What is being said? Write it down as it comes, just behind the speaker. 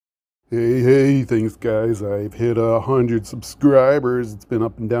Hey, thanks guys. I've hit 100 subscribers. It's been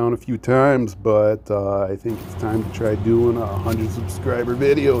up and down a few times, but I think it's time to try doing a 100 subscriber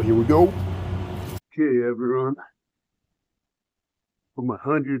video. Here we go. Okay, everyone. For my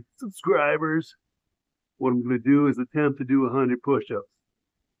 100 subscribers, what I'm going to do is attempt to do 100 push-ups.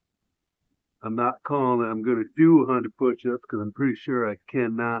 I'm not calling it I'm going to do 100 push-ups because I'm pretty sure I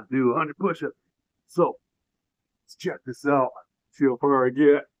cannot do 100 push-ups. So, let's check this out. See how far I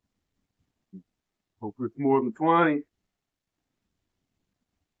get. Hopefully it's more than 20.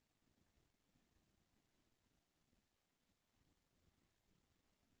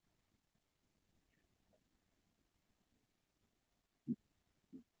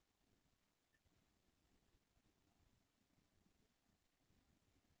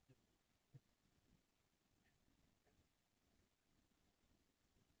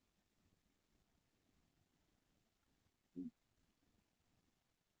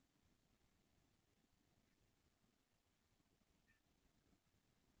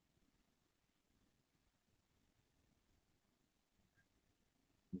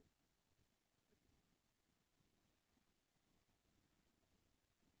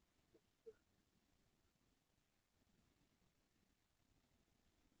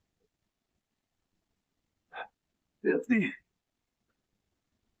 Fifty.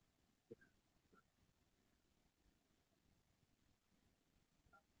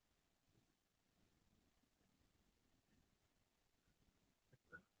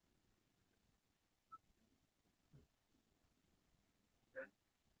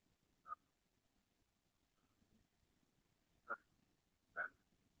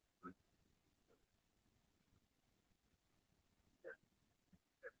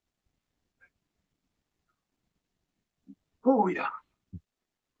 Oh yeah.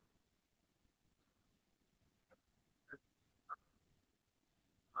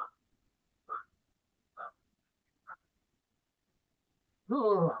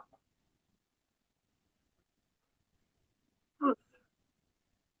 Oh.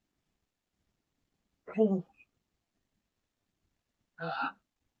 Oh.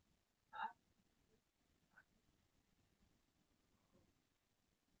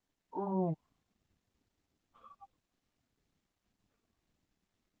 Oh.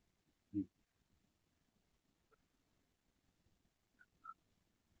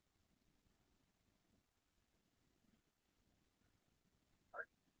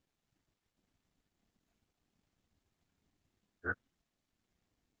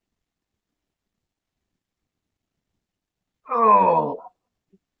 Oh.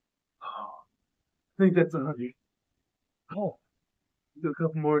 I think that's 100. Oh. Do a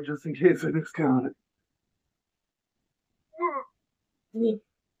couple more just in case I discount it.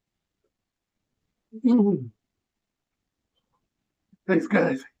 Thanks,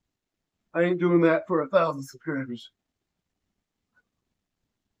 guys. I ain't doing that for 1,000 subscribers.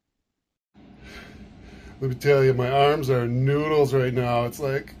 Let me tell you, my arms are noodles right now. It's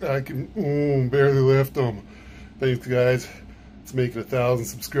like I can barely lift them. Thanks, guys. Let's make it 1,000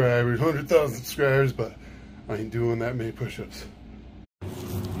 subscribers, 100,000 subscribers, but I ain't doing that many push-ups.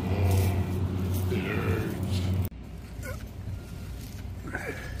 It hurts.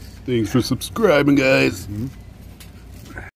 Thanks for subscribing, guys.